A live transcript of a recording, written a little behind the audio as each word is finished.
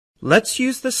Let's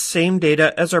use the same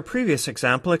data as our previous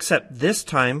example, except this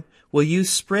time we'll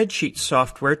use Spreadsheet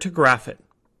software to graph it.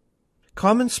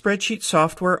 Common Spreadsheet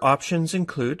software options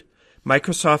include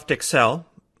Microsoft Excel,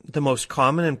 the most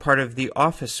common and part of the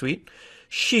Office suite,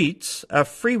 Sheets, a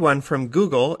free one from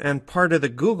Google and part of the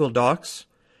Google Docs,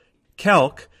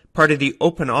 Calc, part of the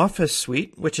Openoffice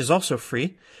suite, which is also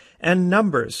free, and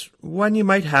Numbers, one you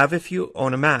might have if you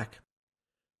own a Mac.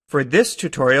 For this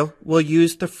tutorial, we'll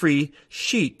use the free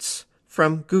Sheets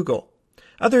from Google.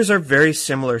 Others are very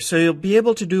similar, so you'll be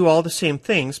able to do all the same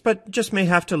things, but just may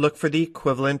have to look for the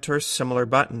equivalent or similar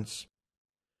buttons.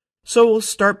 So we'll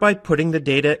start by putting the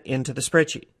data into the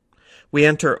spreadsheet. We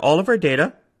enter all of our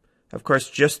data, of course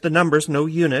just the numbers, no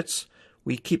units.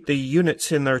 We keep the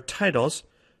units in their titles,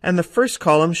 and the first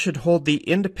column should hold the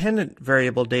independent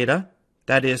variable data,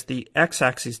 that is the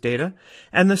x-axis data,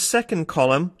 and the second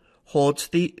column holds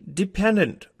the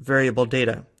dependent variable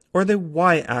data, or the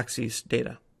y-axis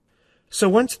data. So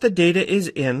once the data is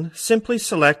in, simply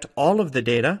select all of the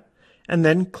data, and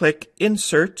then click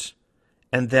Insert,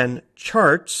 and then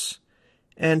Charts,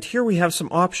 and here we have some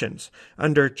options.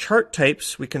 Under Chart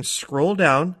Types, we can scroll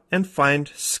down and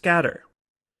find Scatter,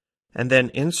 and then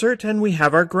Insert, and we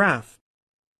have our graph.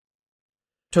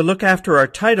 To look after our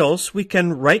titles, we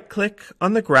can right-click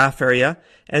on the graph area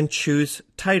and choose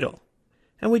Title,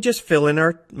 and we just fill in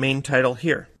our main title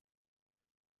here.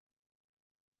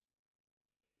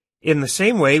 In the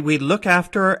same way, we look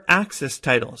after our axis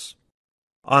titles.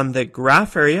 On the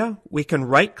graph area, we can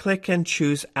right-click and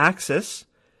choose Axis,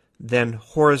 then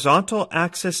Horizontal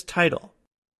Axis Title.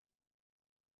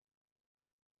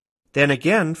 Then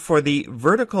again, for the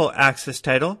vertical axis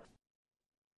title,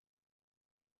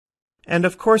 and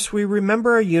of course we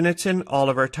remember our units in all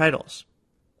of our titles.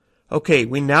 Okay,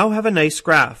 we now have a nice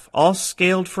graph, all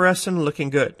scaled for us and looking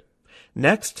good.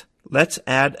 Next, let's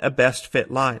add a best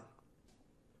fit line.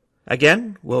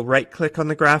 Again, we'll right-click on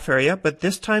the graph area, but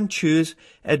this time choose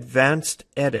Advanced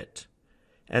Edit,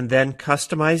 and then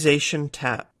Customization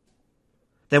tab.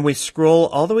 Then we scroll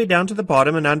all the way down to the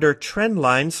bottom, and under Trend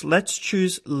Lines, let's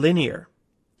choose Linear.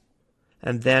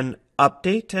 And then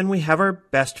Update, and we have our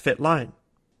best fit line.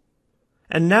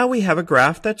 And now we have a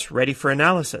graph that's ready for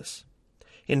analysis.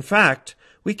 In fact,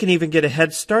 we can even get a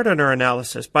head start on our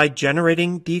analysis by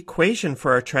generating the equation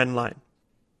for our trend line.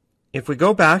 If we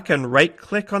go back and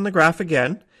right-click on the graph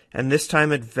again, and this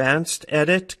time Advanced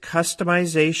Edit,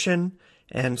 Customization,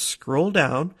 and scroll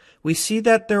down, we see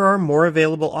that there are more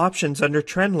available options under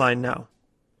Trendline now.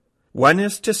 One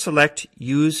is to select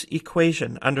Use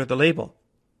Equation under the label,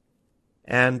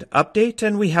 and Update,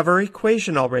 and we have our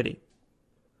equation already.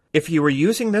 If you were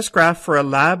using this graph for a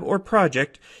lab or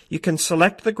project, you can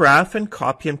select the graph and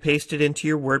copy and paste it into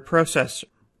your word processor.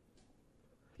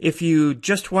 If you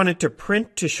just wanted to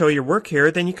print to show your work here,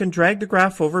 then you can drag the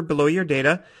graph over below your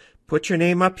data, put your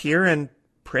name up here, and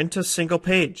print a single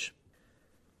page.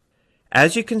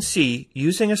 As you can see,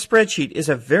 using a spreadsheet is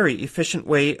a very efficient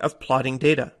way of plotting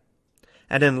data.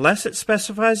 And unless it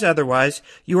specifies otherwise,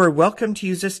 you are welcome to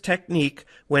use this technique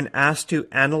when asked to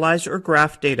analyze or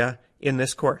graph data in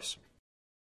this course.